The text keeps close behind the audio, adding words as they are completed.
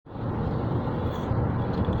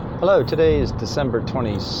Hello, today is December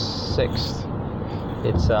 26th.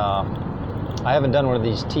 I haven't done one of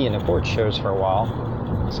these Tea in the Court shows for a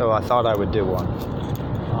while, so I thought I would do one.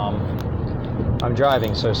 I'm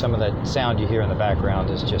driving, so some of that sound you hear in the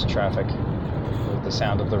background is just traffic, with the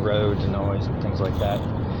sound of the road, the noise, and things like that.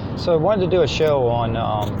 So I wanted to do a show on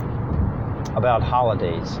about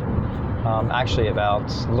holidays, actually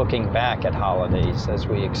about looking back at holidays as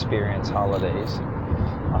we experience holidays.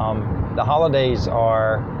 The holidays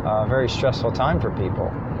are a very stressful time for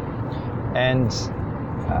people, and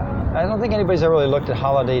I don't think anybody's ever really looked at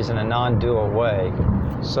holidays in a non-dual way.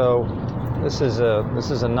 So this is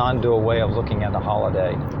a non-dual way of looking at a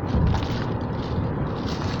holiday.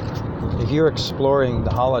 If you're exploring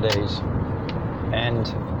the holidays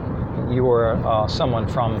and you are someone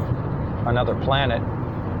from another planet,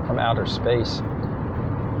 from outer space,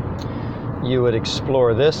 you would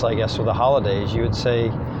explore this, I guess, with the holidays. You would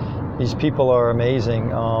say, these people are amazing.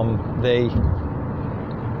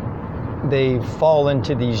 They fall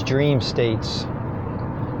into these dream states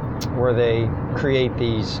where they create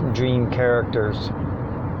these dream characters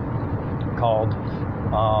called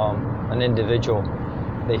an individual.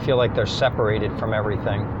 They feel like they're separated from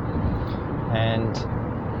everything, and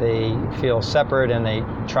they feel separate, and they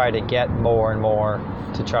try to get more and more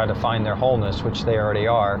to try to find their wholeness, which they already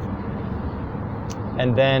are.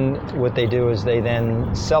 And then what they do is they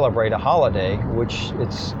then celebrate a holiday, which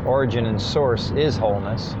its origin and source is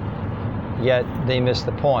wholeness, yet they miss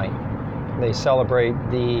the point. They celebrate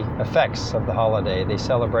the effects of the holiday. They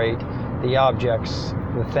celebrate the objects,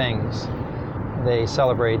 the things. They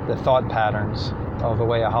celebrate the thought patterns of the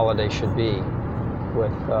way a holiday should be,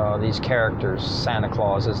 with these characters. Santa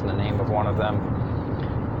Claus is the name of one of them.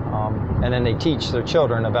 And then they teach their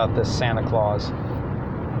children about this Santa Claus,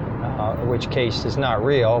 in which case is not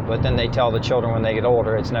real, but then they tell the children when they get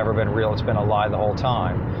older it's never been real, it's been a lie the whole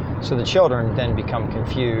time. So the children then become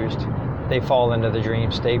confused. They fall into the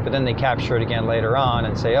dream state, but then they capture it again later on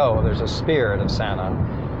and say, oh, there's a spirit of Santa.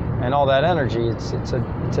 And all that energy, it's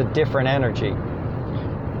a different energy.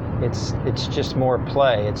 It's just more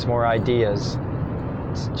play, it's more ideas.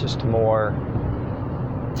 It's just more,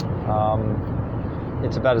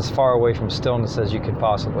 it's about as far away from stillness as you could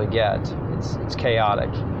possibly get. It's chaotic.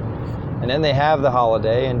 And then they have the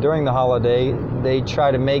holiday, and during the holiday, they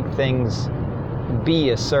try to make things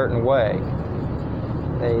be a certain way.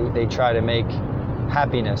 They try to make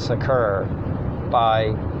happiness occur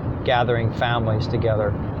by gathering families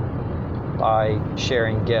together, by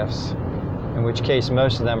sharing gifts, in which case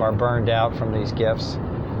most of them are burned out from these gifts,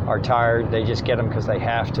 are tired. They just get them because they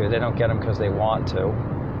have to. They don't get them because they want to.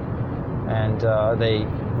 And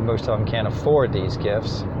most of them can't afford these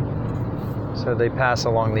gifts. So they pass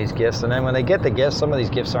along these gifts, and then when they get the gifts, some of these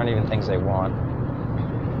gifts aren't even things they want.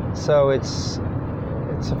 So it's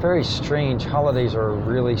a very strange, holidays are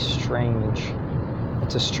really strange.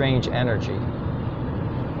 It's a strange energy.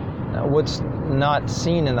 Now, what's not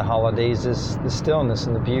seen in the holidays is the stillness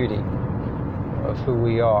and the beauty of who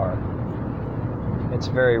we are. It's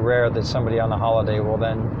very rare that somebody on a holiday will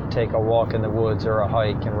then take a walk in the woods or a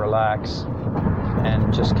hike and relax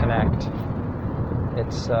and just connect.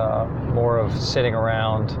 It's more of sitting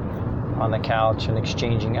around on the couch and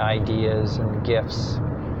exchanging ideas and gifts.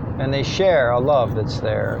 And they share a love that's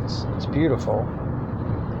there. It's beautiful.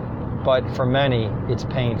 But for many, it's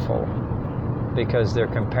painful, because they're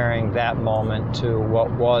comparing that moment to what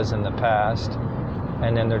was in the past,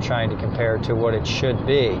 and then they're trying to compare it to what it should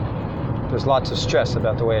be. There's lots of stress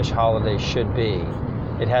about the way a holiday should be.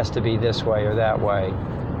 It has to be this way or that way.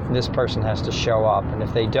 This person has to show up, and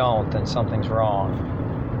if they don't, then something's wrong.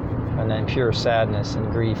 And then pure sadness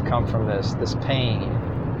and grief come from this pain,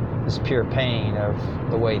 this pure pain of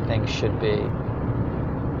the way things should be.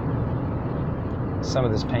 Some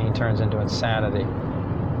of this pain turns into insanity,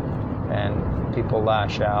 and people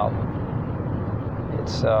lash out.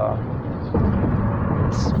 It's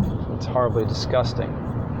horribly disgusting.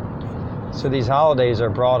 So these holidays are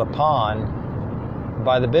brought upon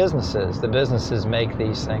by the businesses. The businesses make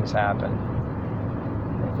these things happen.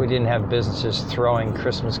 If we didn't have businesses throwing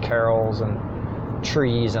Christmas carols and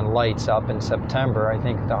trees and lights up in September, I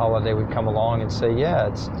think the holiday would come along and say, yeah,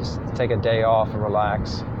 it's just take a day off and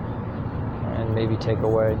relax, and maybe take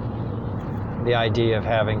away the idea of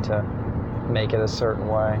having to make it a certain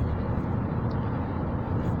way.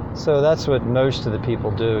 So that's what most of the people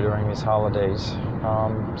do during these holidays.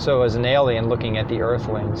 So as an alien looking at the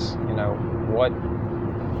Earthlings, what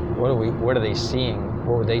are they seeing?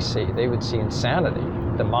 What would they see? They would see insanity.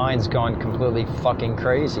 The mind's gone completely fucking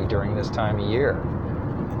crazy during this time of year,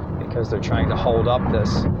 because they're trying to hold up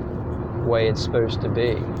this way it's supposed to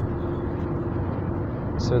be.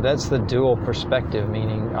 So that's the dual perspective,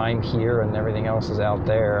 meaning I'm here and everything else is out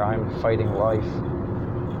there. I'm fighting life.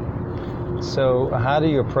 So how do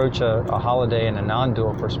you approach a holiday in a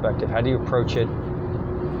non-dual perspective? How do you approach it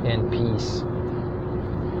in peace?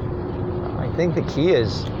 I think the key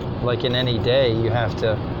is, like in any day, you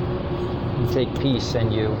take peace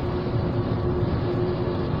and you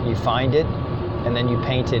find it, and then you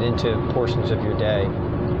paint it into portions of your day.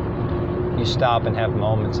 You stop and have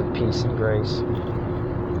moments of peace and grace,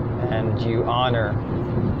 and you honor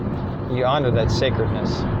that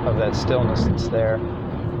sacredness of that stillness that's there.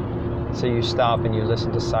 So you stop and you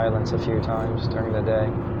listen to silence a few times during the day,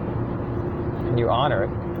 and you honor it.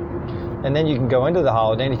 And then you can go into the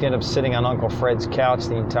holiday, and if you end up sitting on Uncle Fred's couch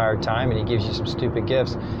the entire time and he gives you some stupid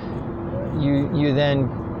gifts, you then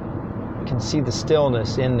can see the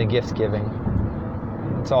stillness in the gift giving.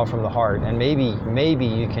 It's all from the heart. And maybe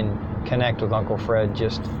you can connect with Uncle Fred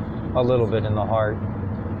just a little bit in the heart.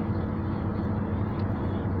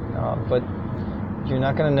 But you're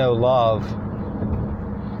not going to know love,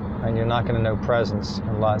 and you're not going to know presence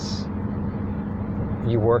unless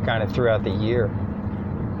you work on it throughout the year.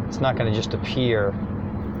 It's not going to just appear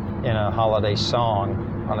in a holiday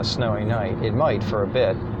song on a snowy night. It might for a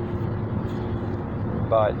bit,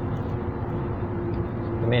 but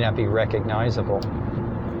it may not be recognizable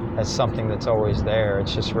as something that's always there.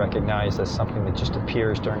 It's just recognized as something that just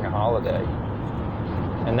appears during a holiday.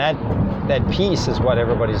 And that peace is what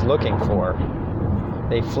everybody's looking for.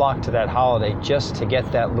 They flock to that holiday just to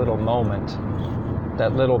get that little moment,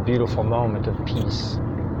 that little beautiful moment of peace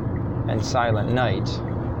and silent night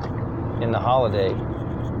in the holiday,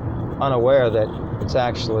 unaware that it's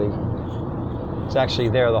actually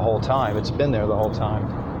there the whole time. It's been there the whole time,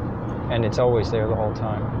 and it's always there the whole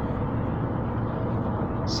time.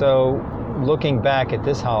 So, looking back at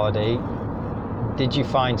this holiday, did you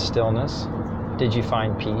find stillness? Did you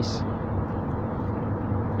find peace?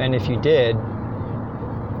 And if you did,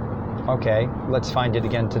 okay, let's find it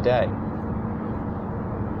again today.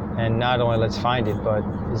 And not only let's find it, but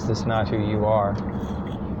is this not who you are?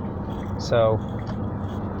 So,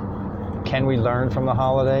 can we learn from the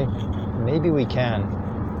holiday? Maybe we can.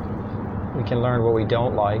 We can learn what we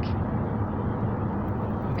don't like.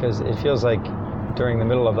 Because it feels like during the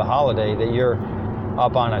middle of the holiday that you're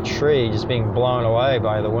up on a tree just being blown away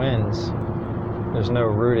by the winds. There's no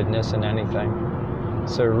rootedness in anything.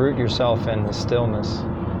 So root yourself in the stillness,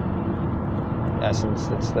 essence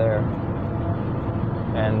that's there.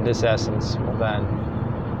 And this essence will then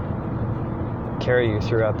carry you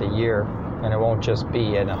throughout the year, and it won't just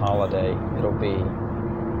be in a holiday. It'll be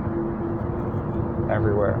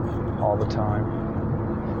everywhere, all the time.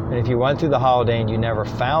 And if you went through the holiday and you never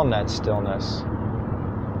found that stillness,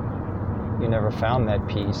 you never found that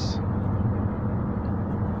peace,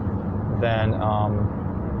 then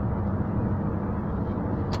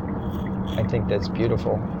I think that's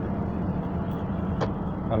beautiful.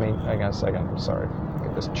 I mean, I'm sorry.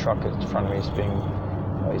 This truck in front of me is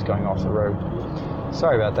he's going off the road.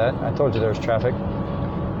 Sorry about that. I told you there was traffic.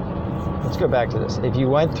 Let's go back to this. If you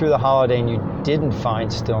went through the holiday and you didn't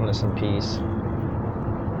find stillness and peace,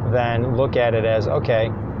 then look at it as,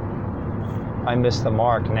 okay, I missed the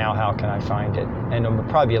mark. Now how can I find it? And it'll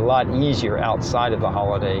probably be a lot easier outside of the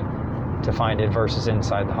holiday to find it versus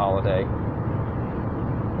inside the holiday.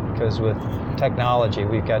 Because with technology,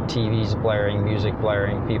 we've got TVs blaring, music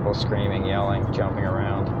blaring, people screaming, yelling, jumping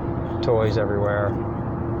around, toys everywhere.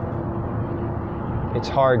 It's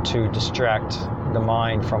hard to distract the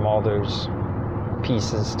mind from all those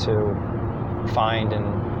pieces to find and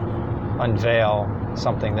unveil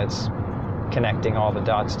something that's connecting all the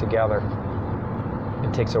dots together.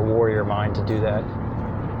 It takes a warrior mind to do that.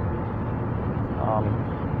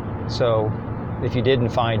 So if you didn't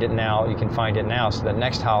find it now, you can find it now. So the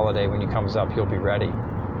next holiday, when it comes up, you'll be ready.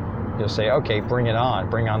 You'll say, okay, bring it on.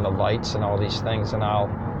 Bring on the lights and all these things, and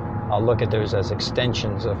I'll look at those as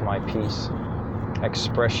extensions of my peace,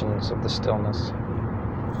 expressions of the stillness,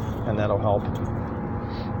 and that'll help.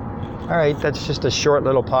 All right, that's just a short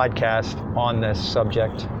little podcast on this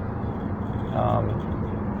subject.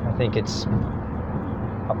 I think it's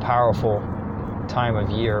a powerful time of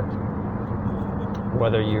year.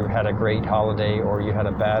 Whether you had a great holiday or you had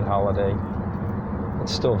a bad holiday,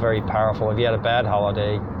 it's still very powerful. If you had a bad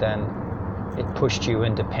holiday, then it pushed you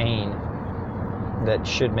into pain that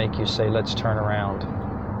should make you say, let's turn around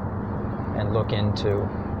and look into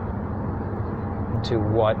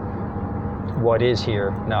what is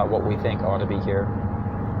here, not what we think ought to be here.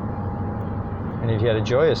 And if you had a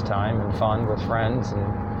joyous time and fun with friends and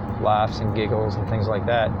laughs and giggles and things like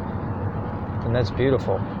that, then that's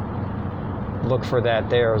beautiful. Look for that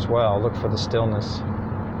there as well. Look for the stillness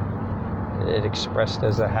it expressed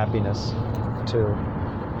as a happiness too.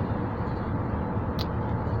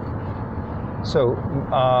 So,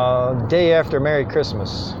 day after Merry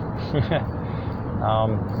Christmas,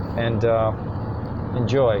 and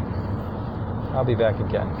enjoy. I'll be back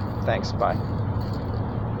again. Thanks. Bye.